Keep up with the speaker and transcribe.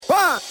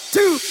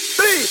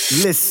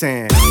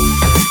Listen.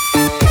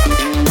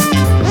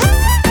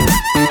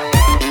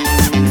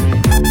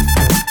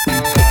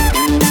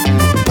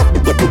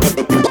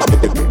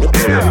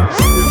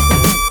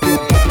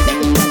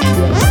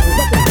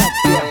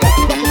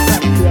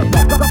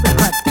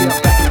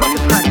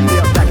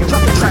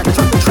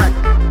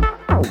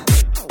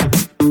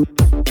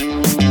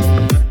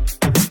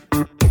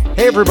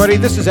 Hey everybody,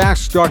 this is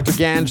Ask Dr.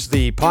 Ganz,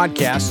 the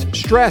podcast.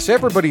 Stress,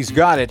 everybody's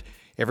got it.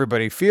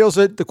 Everybody feels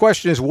it. The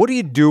question is, what do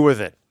you do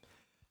with it?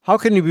 How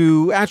can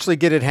you actually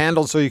get it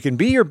handled so you can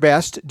be your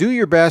best, do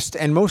your best,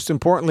 and most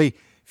importantly,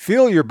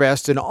 feel your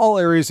best in all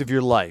areas of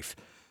your life?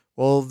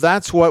 Well,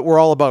 that's what we're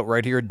all about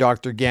right here at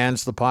Dr.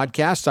 Ganz, the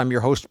podcast. I'm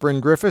your host, Bryn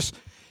Griffiths,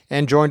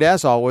 and joined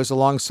as always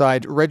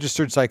alongside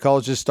registered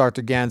psychologist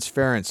Dr. Ganz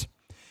Ference.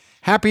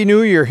 Happy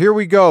New Year. Here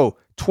we go.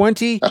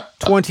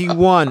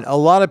 2021. A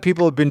lot of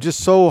people have been just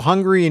so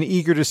hungry and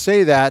eager to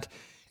say that,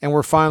 and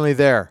we're finally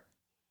there.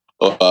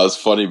 Well, it's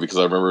funny because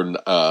I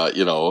remember,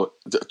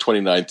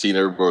 2019,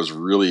 everybody was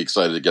really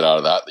excited to get out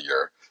of that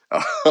year.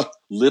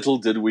 Little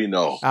did we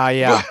know.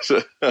 Yeah.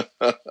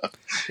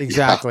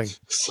 Exactly. Yeah.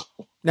 So.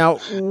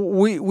 Now,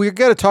 we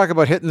got to talk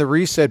about hitting the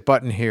reset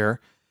button here,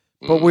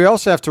 but we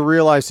also have to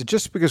realize that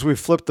just because we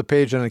flipped the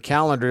page on the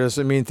calendar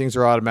doesn't mean things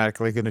are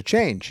automatically going to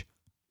change.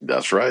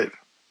 That's right.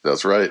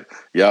 That's right.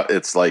 Yeah,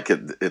 it's like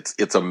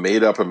it's a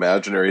made-up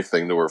imaginary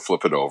thing that we're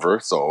flipping over.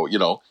 So,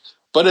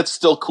 but it's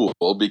still cool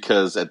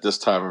because at this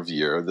time of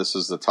year, this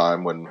is the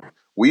time when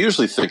we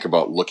usually think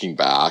about looking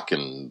back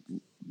and,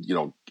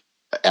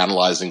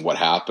 analyzing what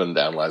happened,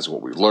 analyzing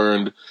what we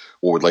learned,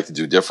 what we'd like to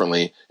do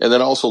differently, and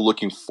then also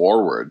looking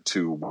forward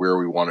to where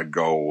we want to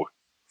go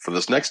for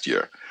this next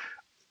year.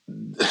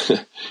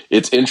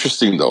 It's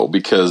interesting, though,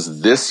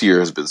 because this year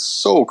has been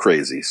so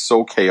crazy,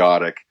 so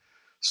chaotic,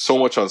 so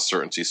much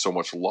uncertainty, so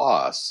much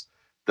loss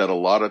that a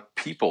lot of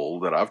people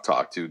that I've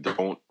talked to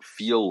don't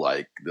feel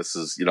like this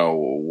is,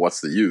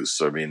 what's the use?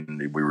 I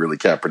mean, we really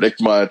can't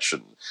predict much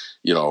and,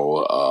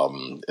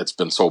 it's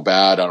been so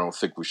bad. I don't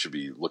think we should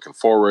be looking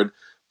forward.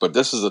 But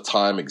this is a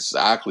time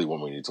exactly when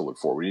we need to look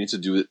forward. We need to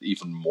do it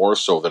even more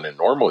so than in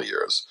normal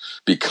years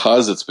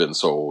because it's been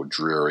so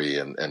dreary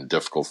and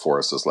difficult for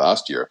us this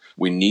last year.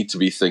 We need to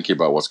be thinking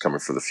about what's coming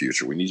for the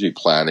future. We need to be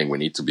planning. We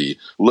need to be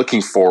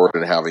looking forward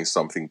and having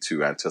something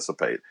to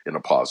anticipate in a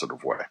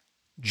positive way.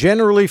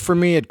 Generally, for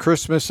me at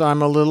Christmas,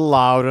 I'm a little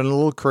loud and a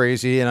little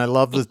crazy, and I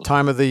love the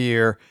time of the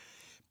year,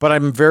 but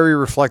I'm very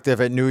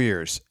reflective at New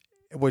Year's,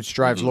 which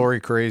drives Lori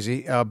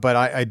crazy. But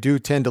I do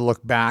tend to look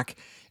back,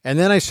 and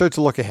then I start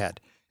to look ahead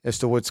as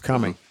to what's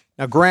coming.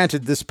 Now,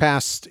 granted, this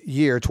past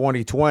year,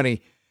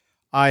 2020,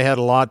 I had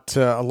a lot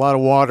of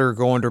water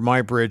go under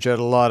my bridge. I had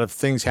a lot of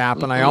things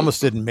happen. I almost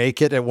didn't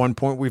make it at one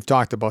point. We've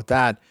talked about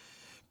that.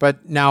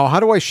 But now, how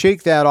do I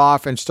shake that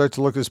off and start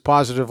to look as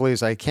positively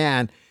as I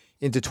can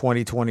into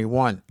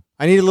 2021?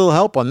 I need a little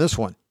help on this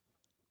one.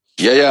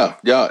 Yeah,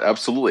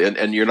 absolutely.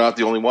 And you're not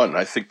the only one.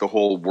 I think the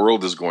whole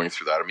world is going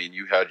through that. I mean,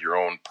 you had your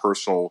own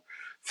personal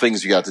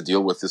things you got to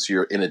deal with this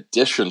year in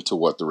addition to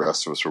what the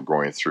rest of us were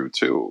going through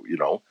too,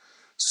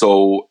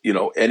 So,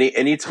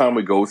 any time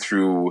we go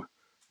through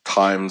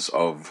times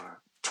of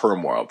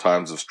turmoil,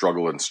 times of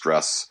struggle and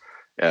stress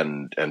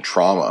and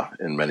trauma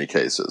in many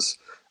cases,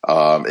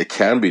 it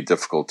can be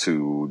difficult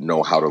to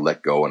know how to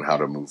let go and how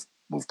to move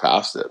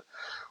past it.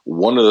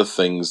 One of the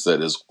things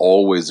that is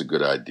always a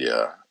good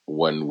idea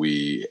when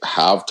we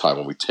have time,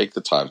 when we take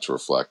the time to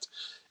reflect,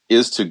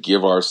 is to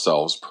give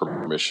ourselves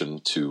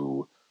permission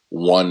to,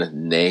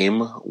 one,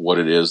 name what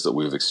it is that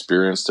we've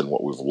experienced and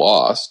what we've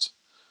lost,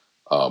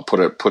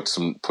 put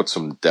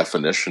some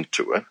definition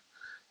to it,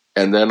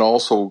 and then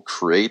also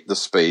create the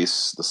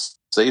space, the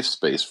safe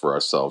space for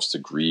ourselves to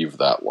grieve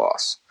that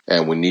loss.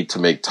 And we need to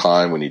make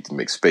time, we need to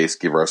make space,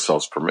 give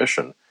ourselves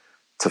permission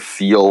to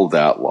feel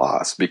that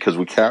loss, because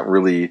we can't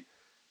really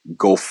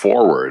go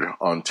forward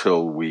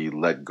until we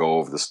let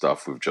go of the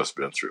stuff we've just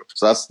been through.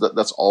 So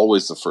that's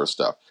always the first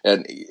step.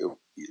 And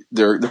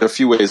there are a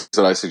few ways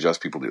that I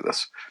suggest people do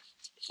this.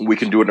 We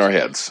can do it in our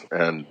heads,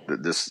 and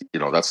this,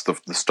 that's the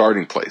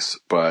starting place.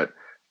 But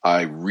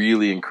I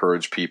really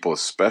encourage people,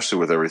 especially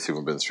with everything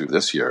we've been through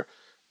this year,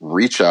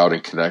 reach out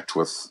and connect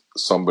with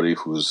somebody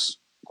who's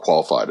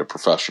qualified, a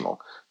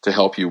professional, to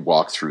help you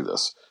walk through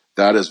this.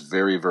 That is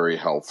very, very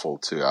helpful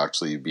to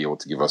actually be able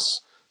to give us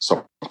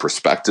some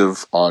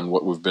perspective on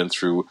what we've been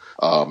through,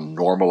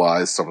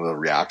 normalize some of the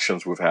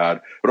reactions we've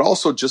had, but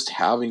also just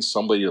having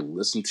somebody to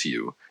listen to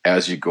you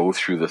as you go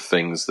through the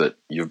things that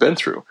you've been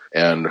through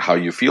and how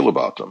you feel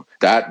about them.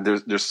 That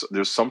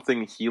there's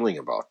something healing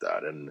about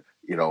that. And,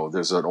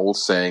 there's an old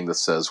saying that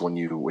says when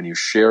you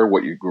share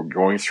what you're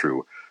going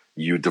through,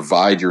 you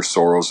divide your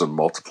sorrows and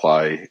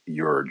multiply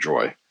your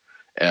joy.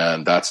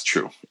 And that's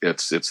true.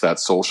 It's that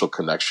social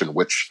connection,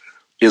 which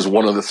is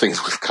one of the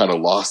things we've kind of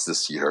lost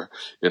this year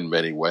in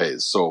many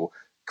ways. So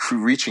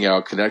reaching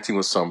out, connecting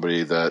with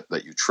somebody that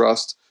you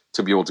trust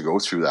to be able to go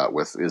through that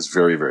with is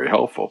very, very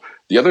helpful.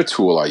 The other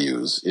tool I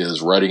use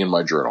is writing in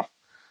my journal.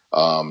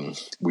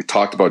 We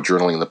talked about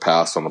journaling in the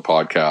past on the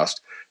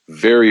podcast.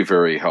 Very,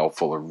 very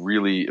helpful. It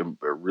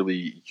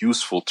really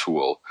useful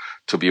tool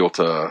to be able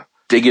to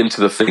dig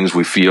into the things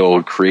we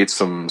feel, create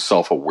some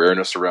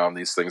self-awareness around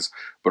these things,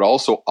 but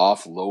also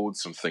offload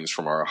some things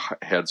from our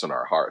heads and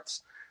our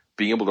hearts.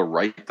 Being able to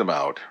write them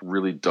out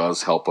really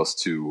does help us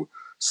to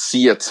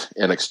see it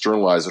and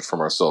externalize it from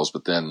ourselves,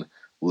 but then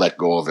let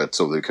go of it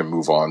so they can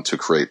move on to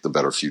create the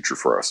better future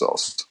for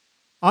ourselves.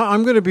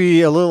 I'm going to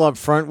be a little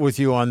upfront with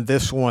you on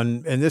this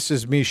one, and this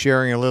is me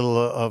sharing a little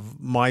of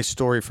my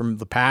story from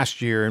the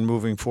past year and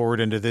moving forward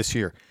into this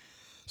year.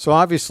 So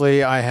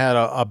obviously I had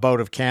a bout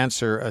of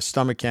cancer, a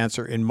stomach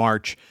cancer in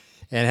March,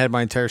 and had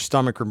my entire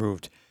stomach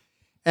removed.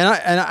 And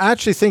I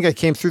actually think I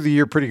came through the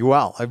year pretty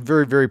well. I'm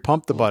very, very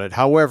pumped about it.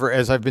 However,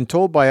 as I've been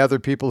told by other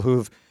people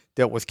who've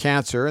dealt with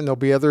cancer, and there'll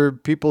be other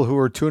people who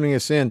are tuning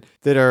us in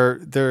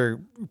they're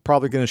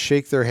probably going to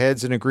shake their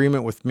heads in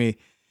agreement with me.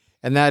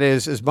 And that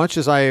is, as much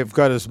as I have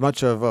got as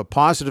much of a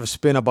positive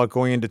spin about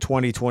going into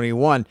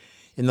 2021,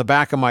 in the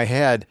back of my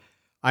head,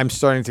 I'm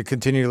starting to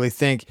continually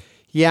think,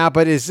 yeah,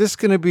 but is this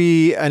going to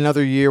be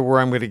another year where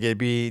I'm going to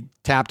be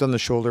tapped on the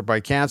shoulder by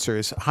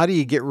cancer? How do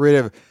you get rid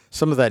of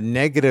some of that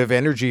negative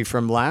energy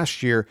from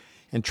last year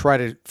and try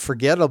to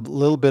forget a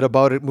little bit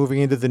about it moving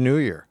into the new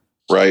year?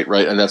 Right.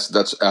 And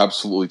that's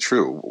absolutely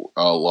true.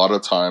 A lot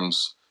of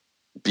times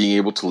being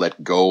able to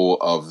let go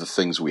of the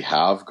things we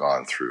have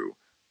gone through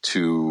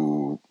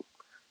to,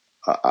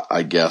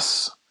 I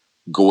guess,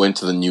 go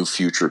into the new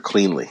future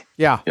cleanly.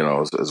 Yeah.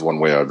 Is one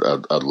way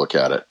I'd look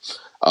at it.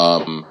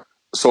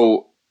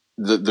 So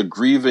the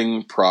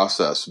grieving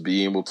process,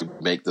 being able to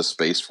make the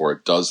space for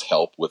it does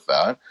help with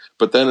that.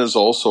 But then is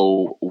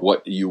also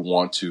where do you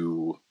want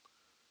to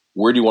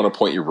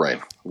point your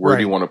brain? Where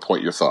do you want to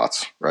point your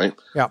thoughts? Right.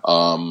 Yeah.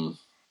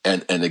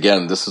 And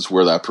again, this is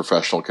where that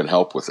professional can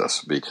help with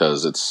us,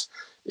 because it's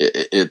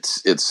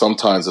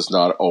sometimes it's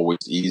not always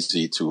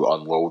easy to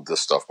unload this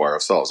stuff by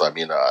ourselves. I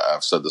mean,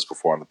 I've said this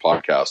before on the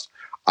podcast.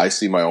 I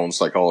see my own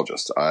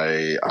psychologist.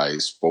 I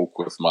spoke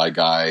with my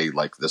guy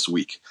like this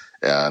week,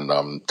 and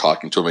I'm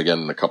talking to him again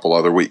in a couple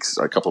other weeks,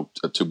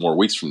 2 more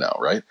weeks from now,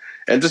 right?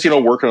 And just,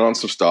 working on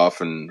some stuff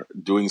and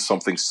doing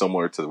something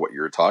similar to what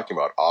you're talking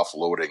about,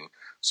 offloading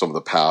some of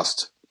the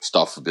past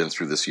stuff I've been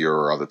through this year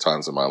or other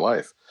times in my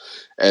life.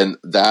 And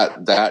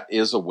that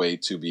is a way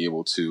to be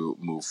able to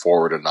move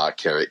forward and not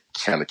carry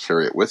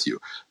it with you.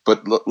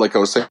 But like I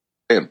was saying,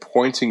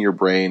 pointing your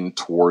brain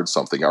towards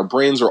something. Our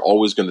brains are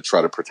always going to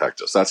try to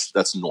protect us.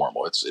 That's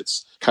normal.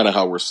 It's kind of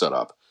how we're set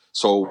up.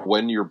 So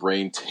when your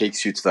brain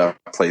takes you to that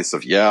place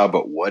of, yeah,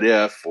 but what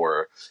if,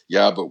 or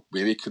yeah, but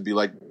maybe it could be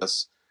like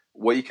this,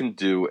 what you can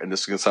do, and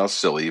this is going to sound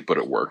silly, but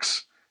it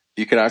works.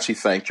 You can actually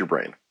thank your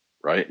brain,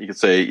 right? You can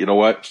say, you know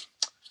what?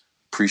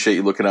 Appreciate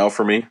you looking out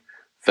for me.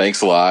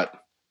 Thanks a lot.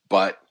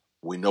 But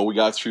we know we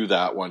got through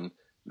that one.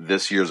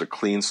 This year's a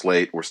clean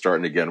slate. We're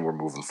starting again. We're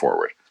moving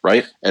forward,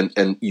 right?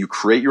 And you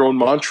create your own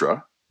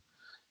mantra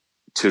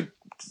to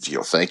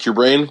thank your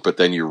brain, but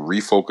then you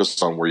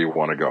refocus on where you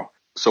want to go.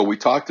 So we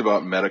talked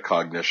about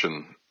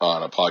metacognition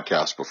on a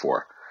podcast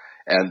before,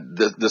 and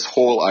this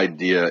whole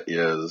idea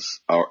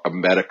is a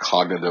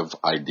metacognitive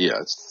idea.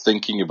 It's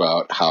thinking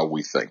about how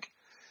we think.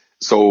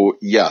 So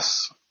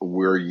yes,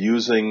 we're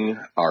using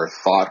our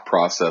thought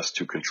process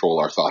to control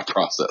our thought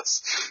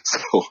process.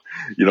 So,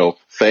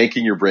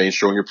 thanking your brain,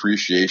 showing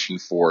appreciation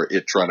for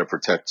it trying to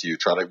protect you,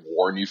 trying to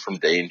warn you from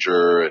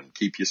danger and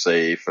keep you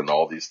safe and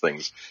all these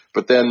things.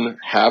 But then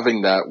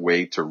having that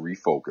way to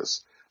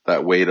refocus,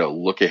 that way to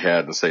look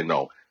ahead and say,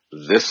 no,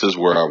 this is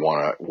where I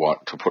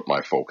want to put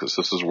my focus.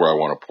 This is where I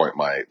want to point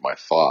my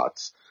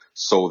thoughts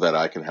so that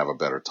I can have a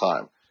better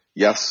time.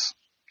 Yes,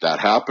 that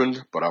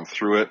happened, but I'm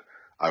through it.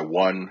 I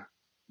won.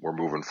 We're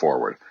moving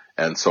forward.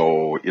 And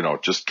so,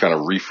 just kind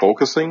of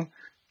refocusing.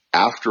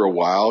 After a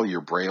while,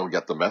 your brain will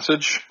get the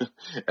message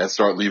and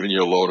start leaving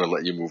you alone and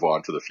let you move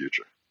on to the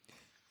future.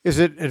 Is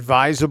it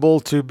advisable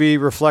to be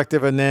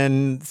reflective and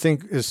then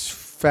think as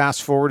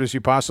fast forward as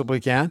you possibly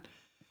can?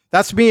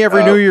 That's me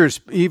every New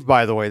Year's Eve,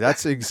 by the way.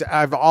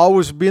 I've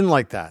always been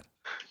like that.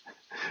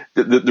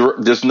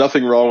 There's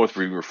nothing wrong with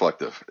being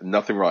reflective.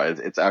 Nothing wrong.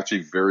 It's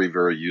actually very,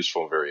 very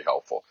useful and very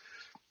helpful.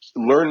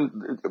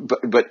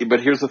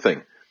 But here's the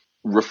thing.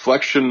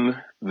 Reflection,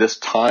 this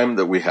time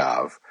that we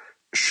have,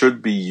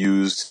 should be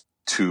used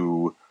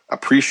to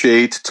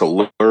appreciate,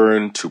 to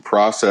learn, to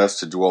process,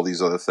 to do all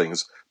these other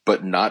things,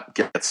 but not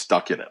get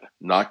stuck in it.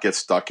 Not get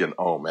stuck in,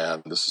 oh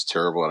man, this is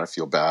terrible and I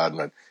feel bad,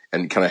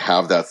 and kind of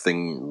have that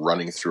thing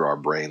running through our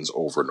brains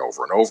over and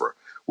over and over.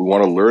 We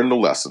want to learn the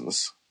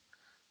lessons,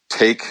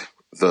 take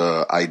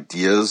the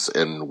ideas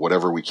and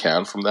whatever we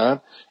can from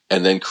that,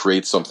 and then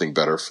create something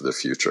better for the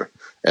future.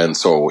 And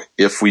so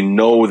if we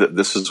know that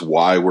this is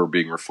why we're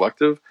being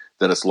reflective,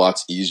 then it's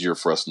lots easier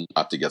for us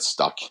not to get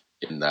stuck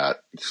in that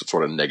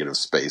sort of negative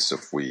space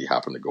if we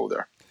happen to go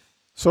there.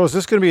 So is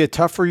this going to be a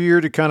tougher year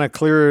to kind of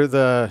clear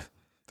the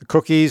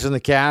cookies and the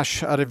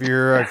cache out of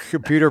your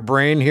computer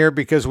brain here,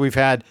 because we've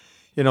had,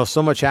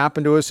 so much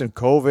happen to us, and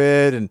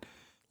COVID and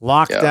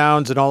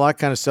lockdowns and all that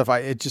kind of stuff.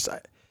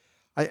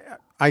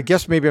 I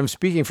guess maybe I'm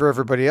speaking for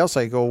everybody else.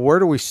 I go, where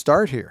do we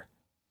start here?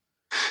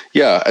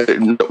 Yeah,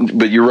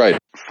 but you're right.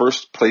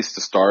 First place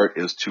to start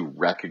is to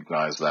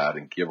recognize that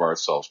and give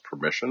ourselves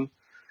permission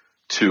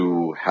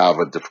to have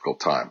a difficult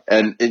time.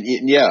 And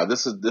yeah,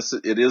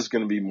 it is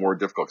going to be more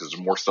difficult because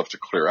there's more stuff to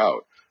clear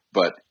out.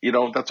 But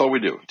that's all we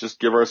do. Just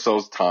give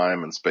ourselves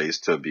time and space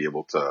to be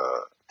able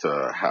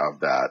to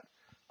have that,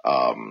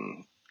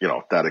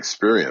 that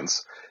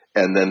experience,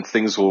 and then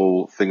things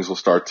will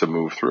start to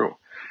move through.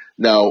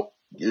 Now,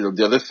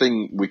 the other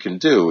thing we can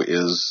do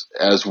is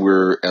as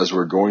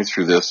we're going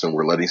through this and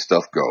we're letting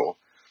stuff go,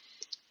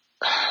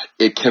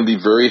 it can be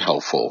very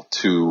helpful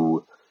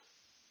to,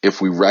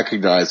 if we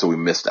recognize that we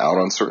missed out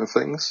on certain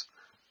things,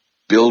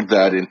 build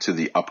that into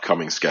the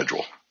upcoming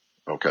schedule.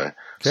 Okay.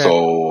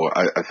 So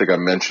I think I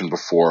mentioned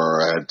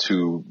before, I had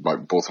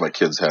both of my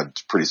kids had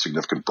pretty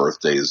significant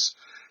birthdays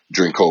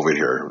during COVID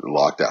here,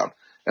 lockdown.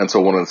 And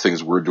so one of the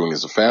things we're doing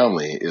as a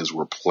family is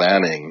we're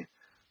planning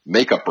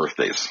makeup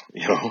birthdays,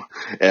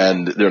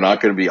 and they're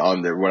not going to be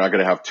on there. We're not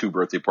going to have 2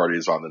 birthday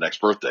parties on the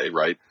next birthday,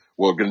 right?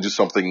 We're going to do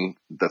something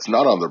that's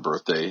not on their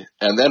birthday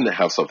and then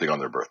have something on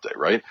their birthday,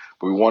 right?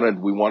 But we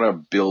want to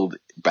build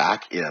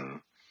back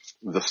in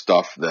the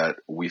stuff that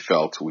we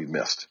felt we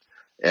missed.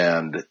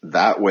 And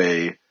that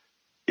way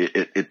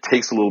it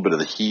takes a little bit of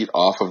the heat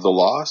off of the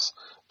loss,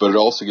 but it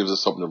also gives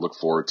us something to look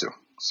forward to,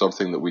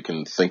 something that we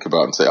can think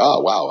about and say,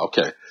 oh, wow,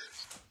 okay,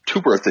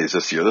 2 birthdays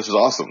this year. This is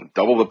awesome.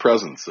 Double the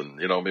presents. And,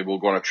 maybe we'll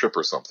go on a trip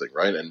or something,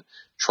 right? And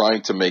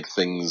trying to make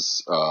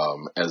things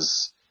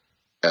as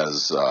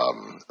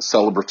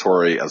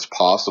celebratory as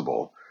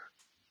possible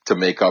to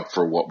make up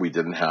for what we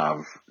didn't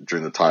have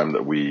during the time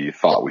that we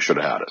thought we should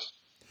have had it.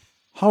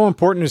 How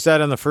important is that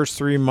in the first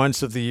 3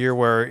 months of the year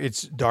where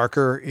it's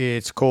darker,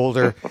 it's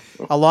colder?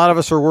 A lot of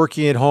us are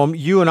working at home.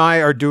 You and I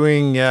are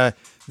doing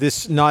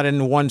this not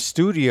in one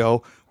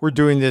studio. We're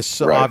doing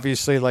this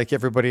obviously like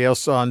everybody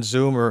else on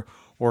Zoom or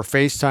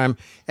FaceTime.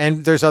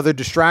 And there's other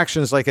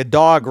distractions like a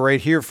dog right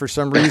here for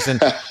some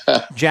reason.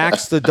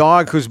 Jack's the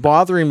dog who's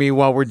bothering me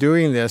while we're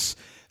doing this.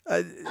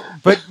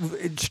 But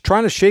it's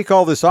trying to shake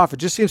all this off. It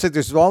just seems like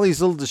there's all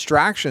these little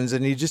distractions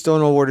and you just don't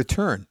know where to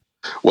turn.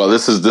 Well,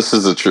 this is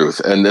the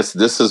truth, and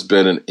this has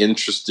been an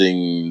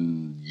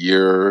interesting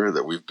year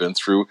that we've been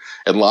through,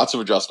 and lots of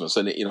adjustments.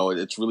 And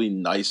it's really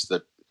nice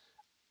that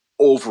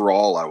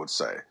overall, I would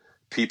say,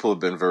 people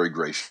have been very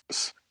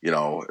gracious.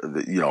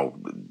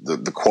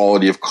 The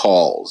quality of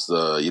calls,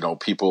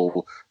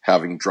 people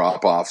having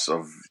drop-offs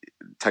of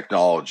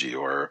technology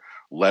or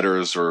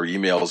letters or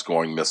emails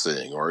going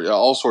missing, or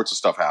all sorts of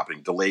stuff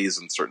happening, delays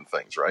in certain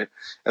things, right?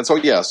 And so,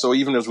 so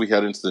even as we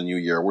head into the new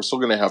year, we're still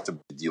going to have to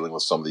be dealing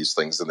with some of these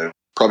things, and there's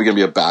probably going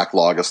to be a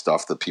backlog of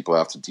stuff that people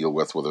have to deal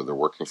with, whether they're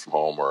working from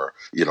home or,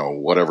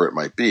 whatever it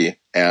might be.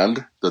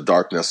 And the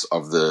darkness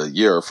of the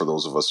year for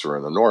those of us who are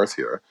in the north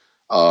here,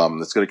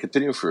 it's going to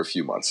continue for a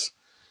few months.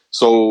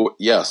 So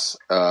yes,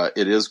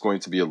 it is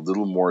going to be a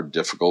little more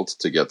difficult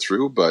to get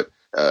through, but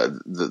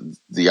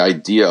the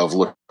idea of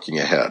looking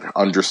ahead,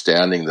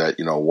 understanding that,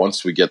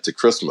 once we get to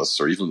Christmas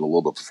or even a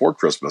little bit before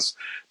Christmas,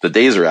 the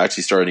days are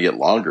actually starting to get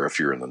longer if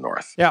you're in the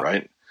north,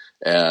 right?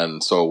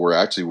 And so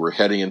we're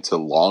heading into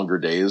longer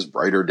days,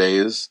 brighter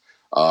days,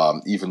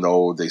 even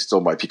though they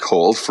still might be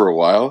cold for a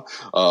while.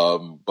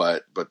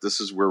 But this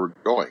is where we're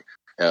going.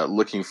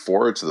 Looking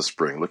forward to the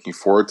spring, looking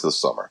forward to the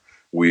summer.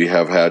 We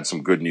have had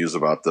some good news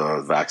about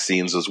the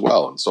vaccines as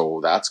well, and so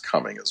that's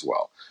coming as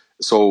well.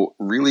 So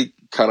really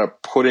kind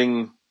of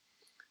putting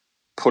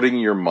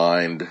your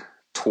mind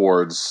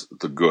towards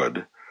the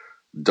good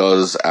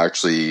does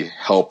actually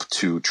help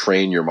to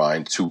train your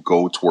mind to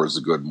go towards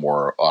the good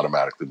more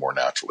automatically, more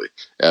naturally.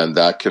 And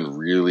that can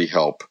really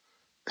help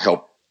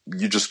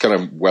you just kind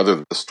of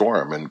weather the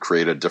storm and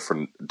create a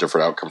different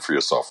outcome for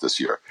yourself this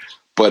year.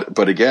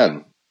 But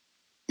again,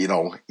 you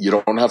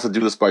don't have to do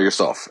this by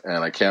yourself.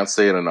 And I can't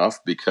say it enough,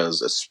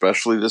 because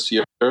especially this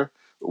year,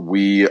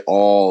 we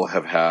all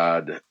have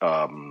had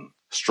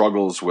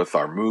struggles with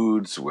our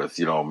moods, with,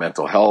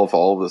 mental health,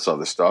 all of this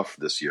other stuff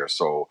this year.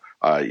 So,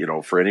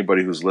 for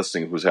anybody who's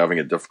listening, who's having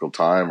a difficult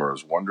time or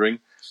is wondering,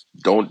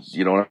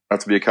 you don't have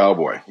to be a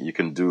cowboy. You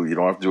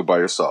don't have to do it by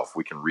yourself.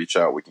 We can reach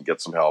out, we can get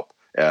some help.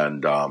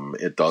 And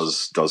it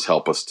does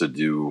help us to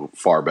do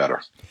far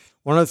better.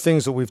 One of the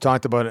things that we've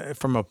talked about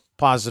from a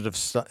positive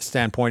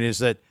standpoint is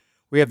that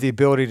we have the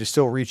ability to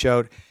still reach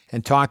out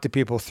and talk to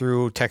people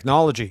through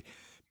technology.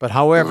 But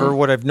however,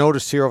 what I've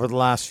noticed here over the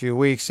last few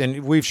weeks,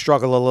 and we've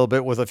struggled a little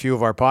bit with a few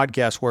of our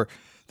podcasts where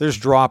there's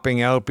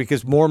dropping out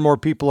because more and more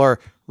people are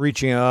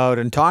reaching out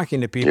and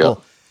talking to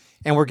people,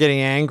 and we're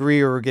getting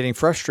angry or we're getting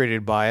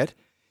frustrated by it.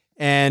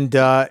 And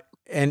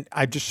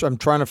I'm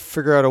trying to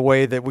figure out a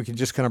way that we can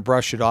just kind of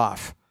brush it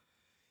off.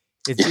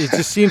 It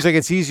just seems like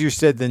it's easier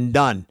said than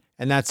done.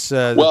 And that's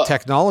the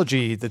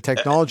technology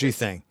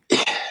thing.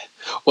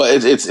 Well,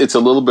 it's a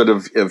little bit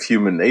of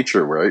human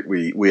nature, right?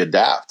 We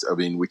adapt. I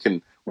mean, we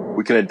can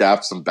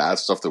adapt some bad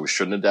stuff that we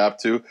shouldn't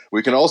adapt to.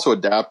 We can also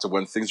adapt to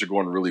when things are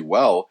going really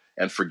well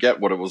and forget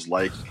what it was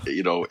like,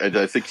 And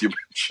I think you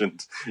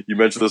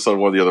mentioned this on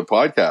one of the other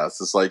podcasts.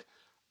 It's like,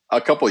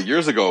 a couple of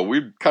years ago,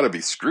 we'd kind of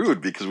be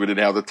screwed because we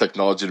didn't have the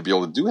technology to be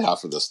able to do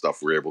half of this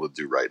stuff we're able to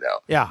do right now.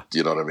 Yeah. Do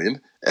you know what I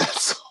mean? And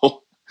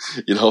so,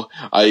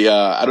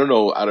 I don't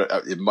know.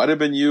 It might have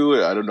been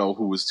you. I don't know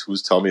who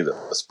was telling me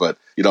this, but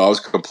I was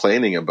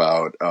complaining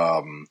about,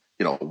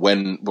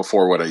 when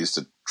I used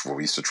to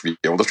be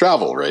able to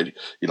travel, right?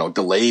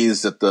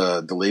 Delays at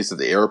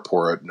the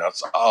airport, and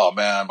that's, oh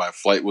man, my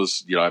flight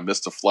was, I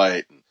missed a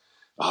flight, and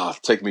it'll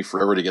take me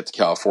forever to get to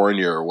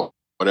California or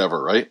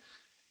whatever, right?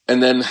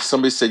 And then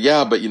somebody said,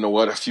 yeah, but you know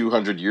what? A few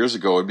hundred years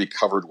ago, it'd be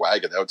covered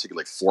wagon. That would take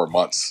like 4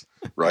 months,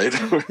 right?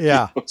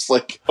 Yeah. It's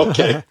like,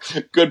 okay,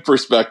 good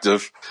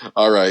perspective.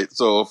 All right.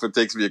 So if it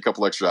takes me a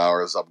couple extra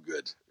hours, I'm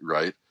good,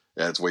 right?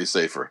 Yeah, it's way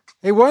safer.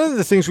 Hey, one of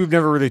the things we've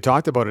never really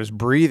talked about is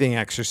breathing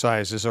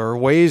exercises or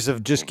ways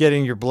of just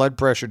getting your blood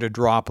pressure to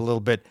drop a little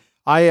bit.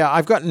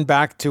 I've gotten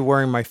back to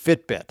wearing my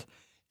Fitbit,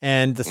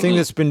 and the thing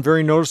that's been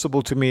very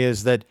noticeable to me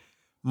is that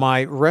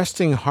my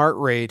resting heart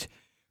rate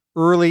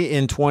early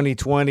in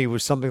 2020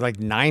 was something like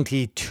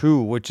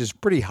 92, which is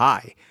pretty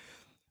high.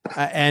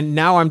 And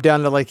now I'm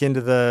down to like into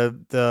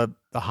the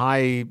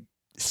high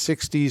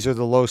 60s or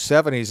the low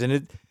 70s.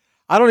 And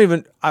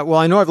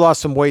I know I've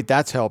lost some weight.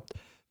 That's helped,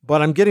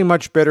 but I'm getting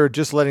much better at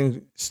just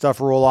letting stuff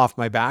roll off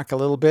my back a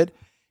little bit.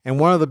 And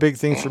one of the big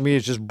things for me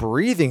is just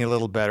breathing a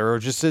little better, or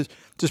just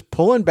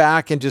pulling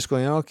back and just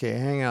going, okay,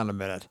 hang on a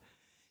minute,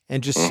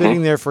 and just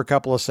sitting there for a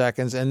couple of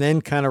seconds and then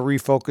kind of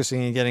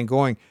refocusing and getting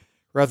going,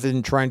 rather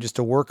than trying just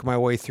to work my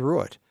way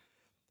through it.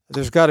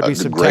 There's got to be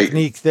some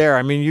technique there.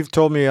 I mean, you've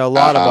told me a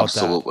lot about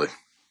that. Absolutely.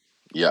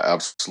 Yeah,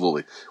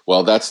 absolutely.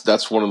 Well,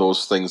 that's one of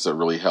those things that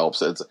really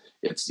helps. It's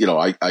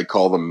I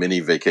call them mini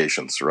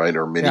vacations, right?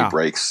 Or mini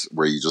breaks,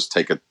 where you just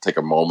take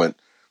a moment,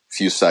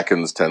 few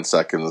seconds, 10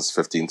 seconds,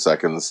 15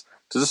 seconds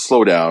to just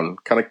slow down,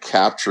 kind of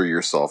capture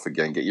yourself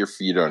again, get your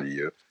feet under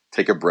you,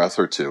 take a breath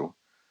or two,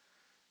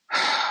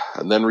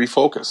 and then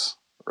refocus.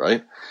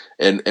 Right.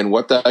 And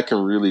what that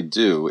can really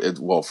do,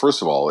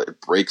 first of all, it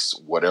breaks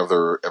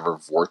whatever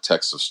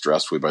vortex of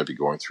stress we might be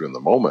going through in the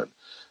moment.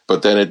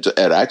 But then it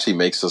actually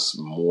makes us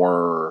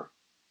more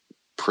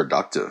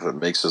productive. It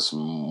makes us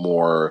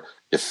more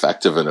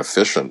effective and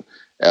efficient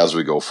as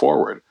we go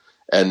forward.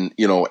 And,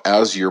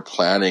 as you're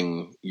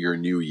planning your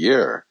new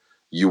year,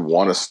 you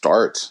want to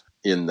start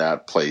in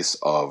that place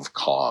of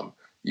calm.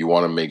 You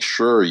want to make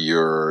sure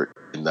you're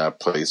in that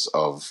place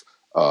of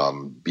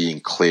being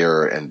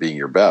clear and being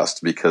your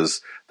best,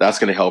 because that's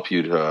going to help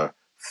you to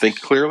think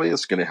clearly.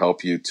 It's going to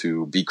help you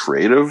to be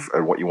creative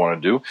at what you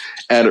want to do.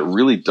 And it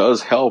really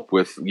does help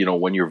with,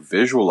 when you're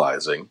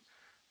visualizing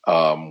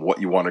what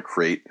you want to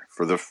create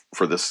for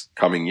this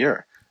coming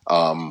year.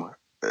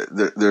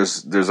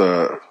 There's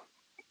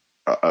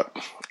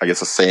I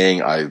guess a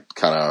saying I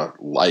kind of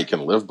like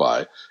and live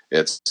by.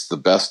 It's the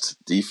best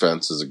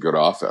defense is a good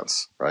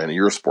offense, right? And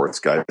you're a sports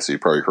guy, so you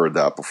probably heard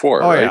that before,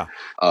 right?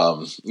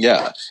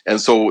 Yeah. And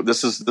so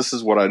this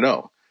is what I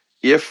know.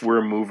 If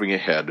we're moving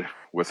ahead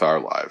with our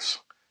lives,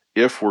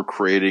 if we're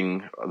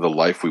creating the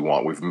life we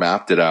want, we've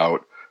mapped it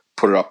out,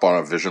 put it up on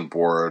a vision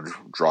board,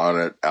 drawn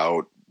it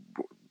out,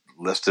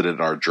 listed it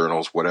in our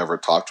journals, whatever,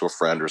 talk to a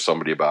friend or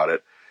somebody about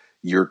it.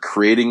 You're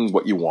creating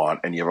what you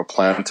want and you have a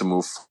plan to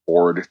move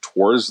forward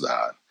towards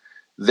that,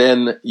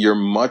 then you're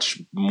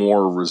much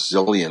more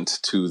resilient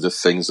to the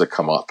things that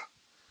come up.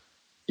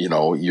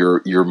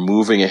 You're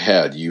moving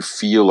ahead. You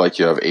feel like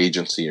you have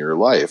agency in your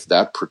life.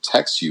 That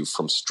protects you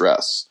from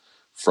stress,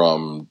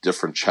 from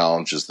different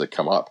challenges that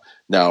come up.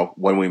 Now,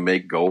 when we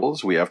make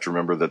goals, we have to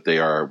remember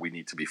that we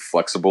need to be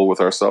flexible with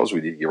ourselves.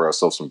 We need to give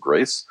ourselves some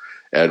grace.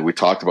 And we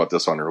talked about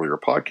this on earlier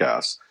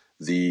podcasts.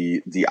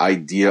 The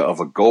idea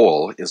of a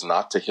goal is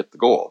not to hit the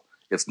goal.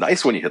 It's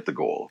nice when you hit the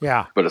goal,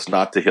 but it's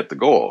not to hit the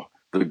goal.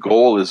 The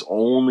goal is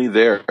only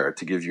there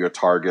to give you a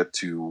target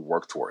to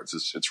work towards.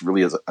 It's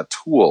really as a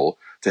tool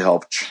to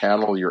help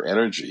channel your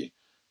energy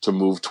to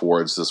move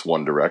towards this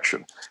one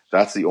direction.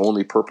 That's the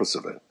only purpose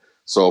of it.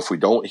 So if we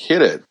don't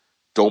hit it,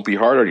 don't be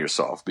hard on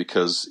yourself,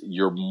 because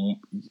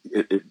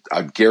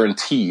I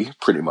guarantee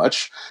pretty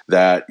much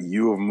that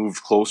you have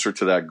moved closer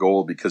to that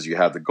goal because you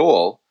had the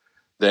goal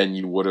than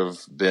you would have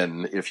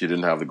been if you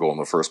didn't have the goal in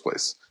the first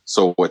place.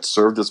 So it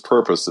served its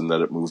purpose in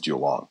that it moved you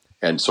along.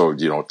 And so,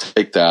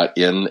 take that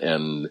in,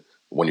 and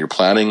when you're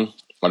planning,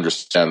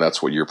 understand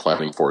that's what you're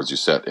planning for as you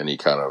set any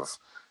kind of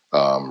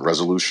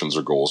resolutions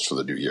or goals for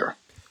the new year.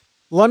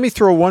 Let me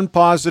throw one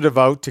positive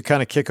out to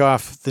kind of kick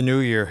off the new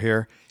year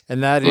here,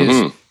 and that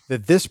is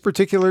that this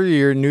particular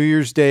year, New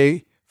Year's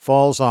Day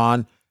falls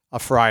on a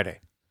Friday,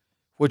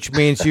 which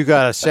means you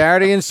got a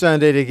Saturday and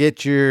Sunday to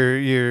get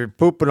your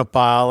poop in a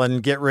pile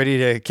and get ready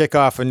to kick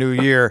off a new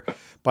year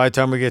by the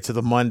time we get to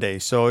the Monday.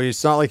 So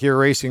it's not like you're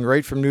racing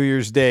right from New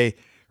Year's Day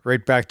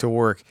right back to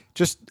work.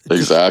 Just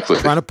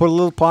trying to put a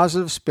little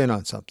positive spin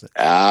on something.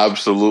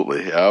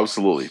 Absolutely.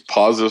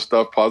 Positive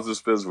stuff, positive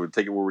spins. We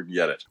take it where we can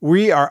get it.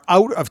 We are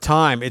out of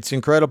time. It's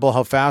incredible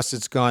how fast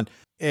it's gone.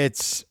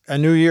 It's a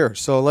new year.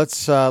 So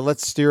let's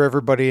steer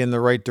everybody in the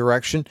right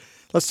direction.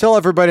 Let's tell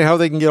everybody how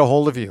they can get a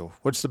hold of you.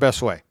 What's the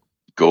best way?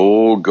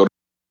 Go to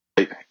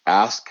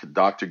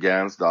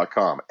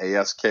askdrganz.com,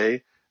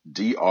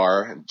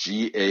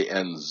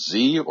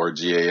 ASKDRGANZ or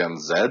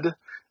GANZ.com.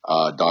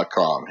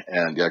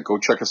 And yeah, go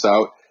check us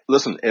out.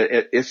 Listen,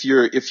 if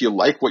you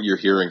like what you're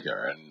hearing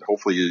here, and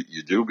hopefully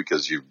you do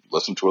because you've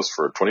listened to us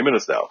for 20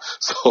 minutes now.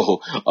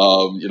 So,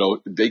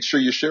 make sure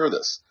you share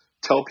this.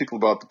 Tell people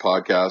about the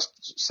podcast,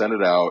 send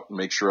it out,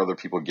 make sure other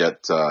people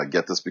get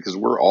this, because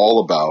we're all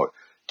about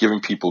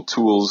giving people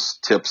tools,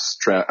 tips,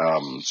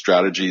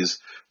 strategies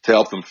to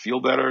help them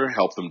feel better,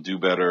 help them do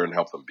better, and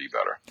help them be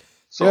better.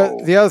 So yeah,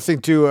 the other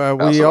thing too,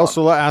 we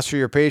also ask for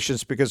your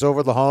patience because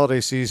over the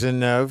holiday season,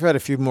 we've had a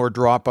few more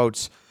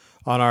dropouts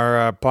on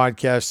our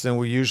podcast than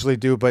we usually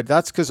do, but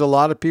that's because a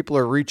lot of people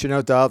are reaching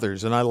out to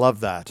others, and I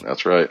love that.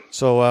 That's right.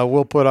 So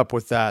we'll put up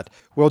with that.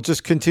 We'll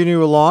just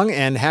continue along,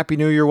 and Happy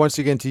New Year once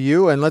again to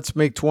you, and let's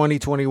make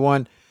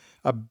 2021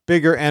 a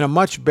bigger and a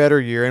much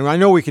better year, and I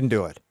know we can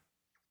do it.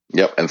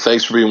 Yep, and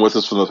thanks for being with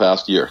us for the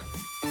past year.